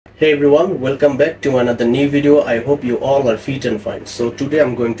Hey everyone, welcome back to another new video. I hope you all are fit and fine. So today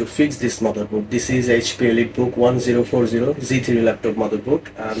I'm going to fix this motherboard. This is HP Elitebook 1040 Z3 laptop motherboard,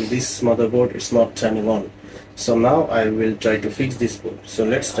 and this motherboard is not turning on. So now I will try to fix this board. So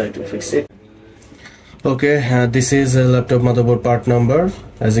let's try to fix it. Okay, this is a laptop motherboard part number,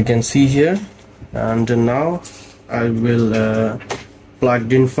 as you can see here. And now I will plug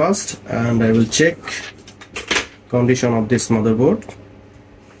it in first, and I will check condition of this motherboard.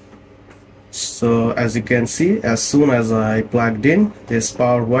 So as you can see, as soon as I plugged in, this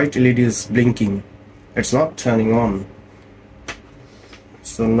power white LED is blinking. It's not turning on.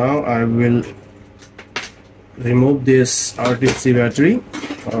 So now I will remove this RTC battery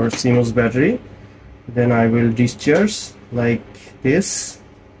or CMOS battery. Then I will discharge like this,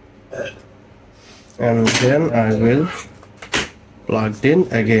 and then I will plug it in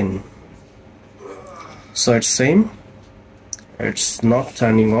again. So it's same. It's not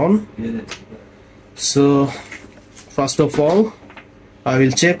turning on. So first of all, I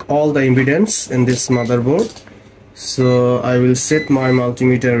will check all the impedance in this motherboard. So I will set my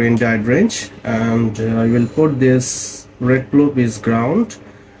multimeter in diode range, and I will put this red probe is ground,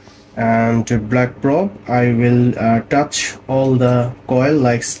 and black probe I will touch all the coil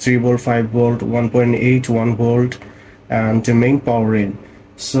like 3 volt, 5 volt, 1.8, 1 volt, and the main power rail.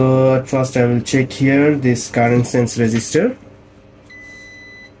 So at first I will check here this current sense resistor.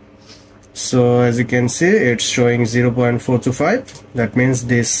 So as you can see, it's showing 0.425. That means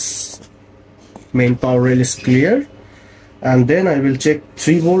this main power rail is clear. And then I will check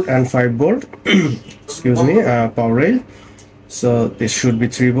 3 volt and 5 volt excuse me, power rail. So this should be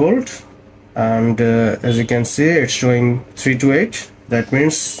 3 volt, and as you can see, it's showing 3 to 8. That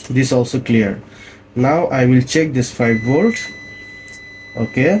means this also clear. Now I will check this 5 volt.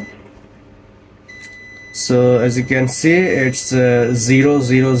 Okay, so as you can see, it's 0,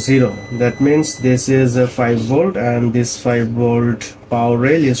 0, 0. That means this is a 5 volt, and this 5 volt power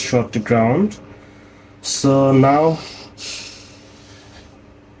rail is short to ground. So now,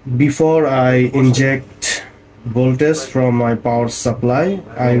 before I inject voltage from my power supply,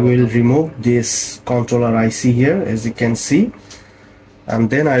 I will remove this controller IC here, as you can see, and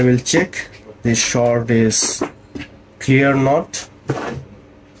then I will check this short is clear or not.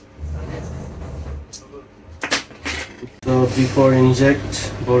 So before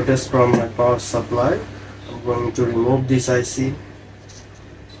inject voltage from my power supply, I'm going to remove this IC,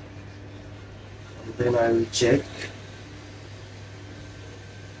 and then I will check.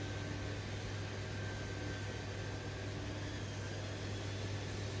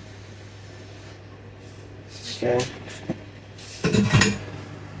 Okay.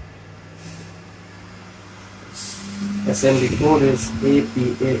 Assembly code is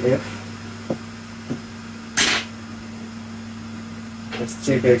APAF. Let's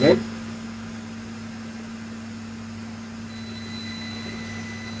check again.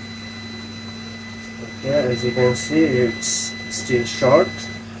 Okay, as you can see, it's still short.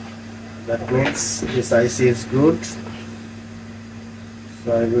 That means this IC is good.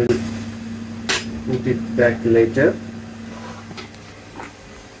 So I will put it back later.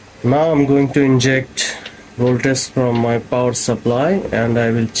 Now I'm going to inject voltage from my power supply, and I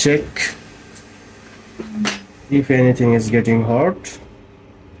will check if anything is getting hot.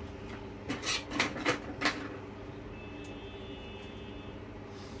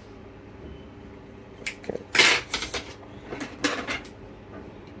 Okay.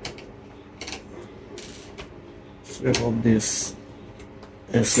 Remove this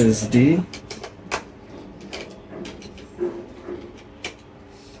SSD.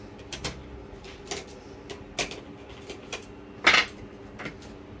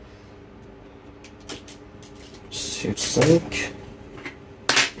 Heat sink.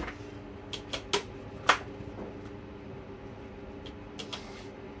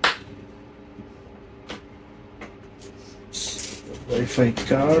 Wi-Fi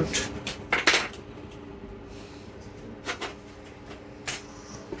card.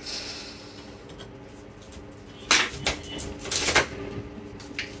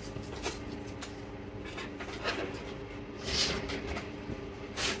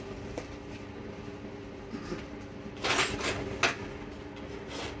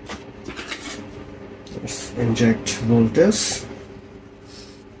 Let's inject voltage,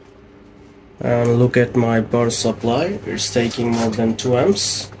 and look at my power supply. It's taking more than 2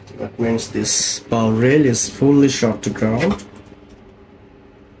 amps. That means this power rail is fully short to ground.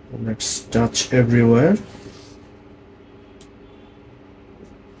 Let's touch everywhere.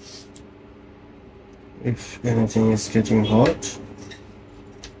 If anything is getting hot.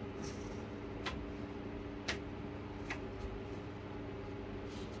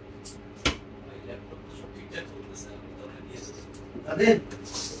 I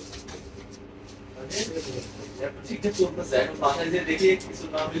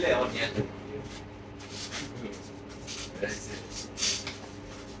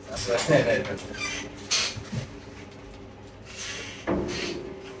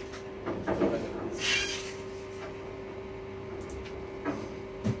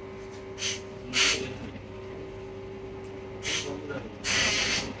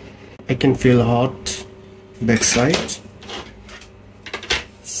can feel hot backside,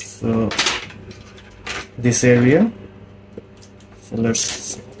 so this area. So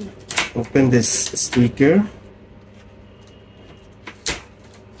let's open this speaker,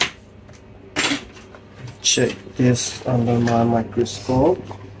 check this under my microscope.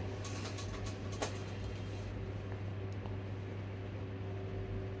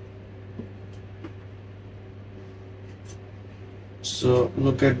 So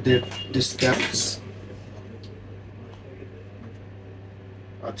look at these caps.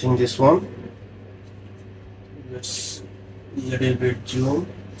 I think this one. Let's little bit zoom.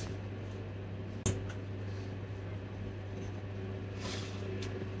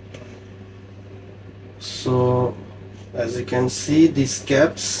 So as you can see, these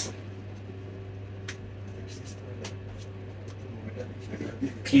caps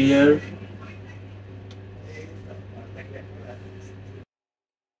clear.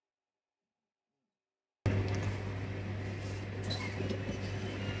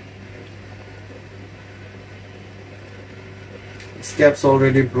 This cap's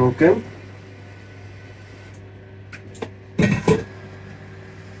already broken.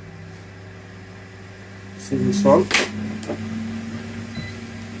 See this one?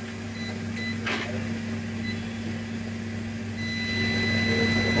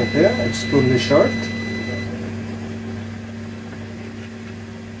 Okay, it's fully short.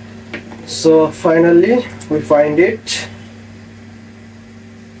 So finally we find it.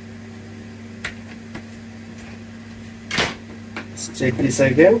 Let's check this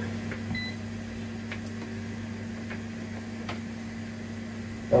again.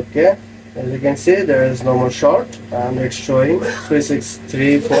 Okay, as you can see, there is no more short and it's showing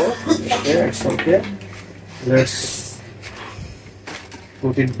 3634. Okay, it's okay. Let's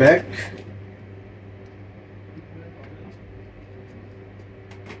put it back.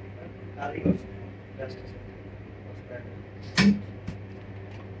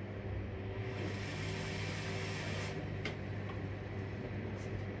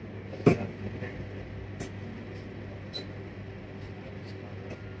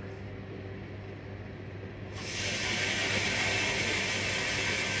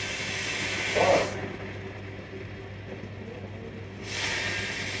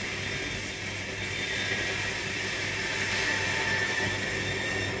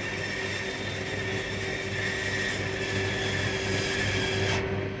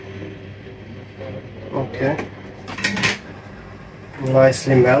 Okay,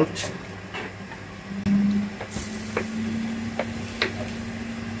 nicely melt.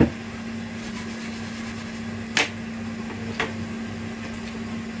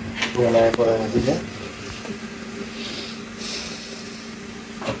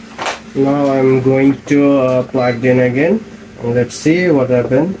 Now I'm going to plug in again. Let's see what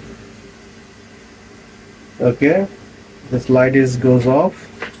happened. Okay, this light goes off.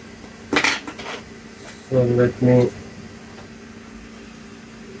 So let me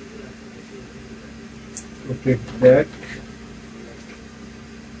put it back.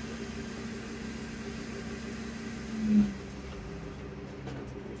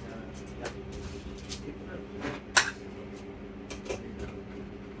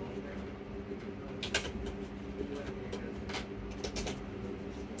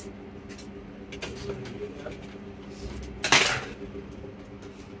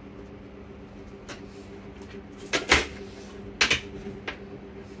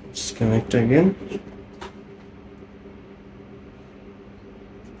 Disconnect again,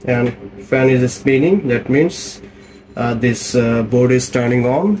 and fan is spinning. That means this board is turning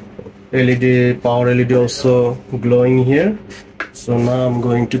on. LED, power LED also glowing here. So now I'm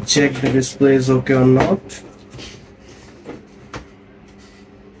going to check the display is okay or not.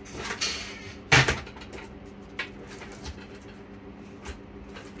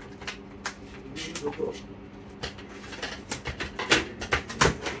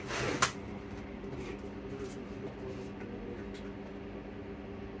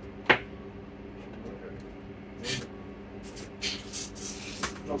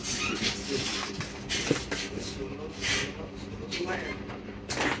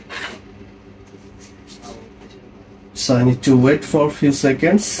 So I need to wait for a few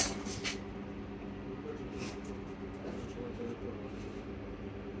seconds.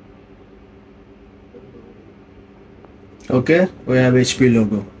 Okay, we have HP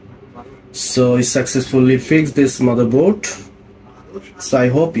logo. So we successfully fixed this motherboard. So I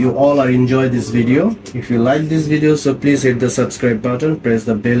hope you all are enjoy this video. If you like this video, so please hit the subscribe button, press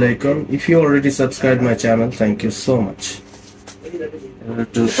the bell icon. If you already subscribed my channel, thank you so much.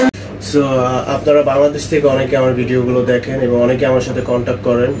 So আপনারা বাংলাদেশ থেকে অনেকে আমার ভিডিওগুলো দেখেন এবং অনেকে আমার সাথে কন্টাক্ট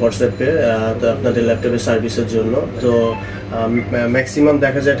করেন হোয়াটসঅ্যাপে আপনাদের ল্যাপটপের সার্ভিসের জন্য। তো ম্যাক্সিমাম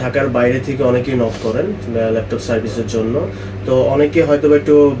দেখা যায় ঢাকার বাইরে থেকে অনেকেই নক করেন ল্যাপটপ সার্ভিসের জন্য। তো অনেকে হয়তো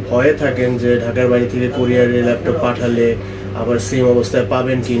একটু ভয়ে থাকেন যে ঢাকার বাইরে থেকে কুরিয়ারে ল্যাপটপ পাঠালে আবার সেম অবস্থায়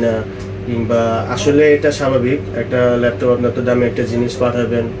পাবেন কিনা, কিংবা আসলে এটা স্বাভাবিক, একটা ল্যাপটপ আপনার তো দামে একটা জিনিস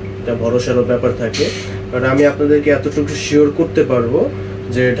পাঠাবেন, একটা ভরসারও ব্যাপার থাকে। বাট আমি আপনাদেরকে এতটুকু শিওর করতে পারবো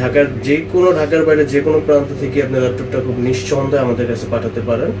যে ঢাকার বাইরে যে কোনো প্রান্ত থেকে আপনি ল্যাপটপটা খুব নিঃসন্দেহে আমাদের কাছে পাঠাতে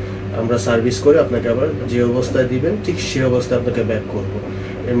পারেন। আমরা সার্ভিস করে আপনাকে আবার যে অবস্থায় দিবেন ঠিক সেই অবস্থায় আপনাকে ব্যাক করব।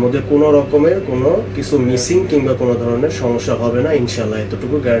 এর মধ্যে কোনো রকমের কোনো কিছু মিসিং কিংবা কোনো ধরনের সমস্যা হবে না ইনশাল্লাহ,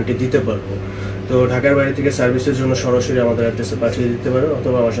 এতটুকু গ্যারান্টি দিতে পারবো। তো ঢাকার বাইরে থেকে সার্ভিসের জন্য সরাসরি আমাদের অ্যাড্রেসে পাঠিয়ে দিতে পারেন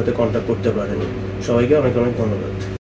অথবা আমার সাথে কন্ট্যাক্ট করতে পারেন। সবাইকে অনেক অনেক ধন্যবাদ।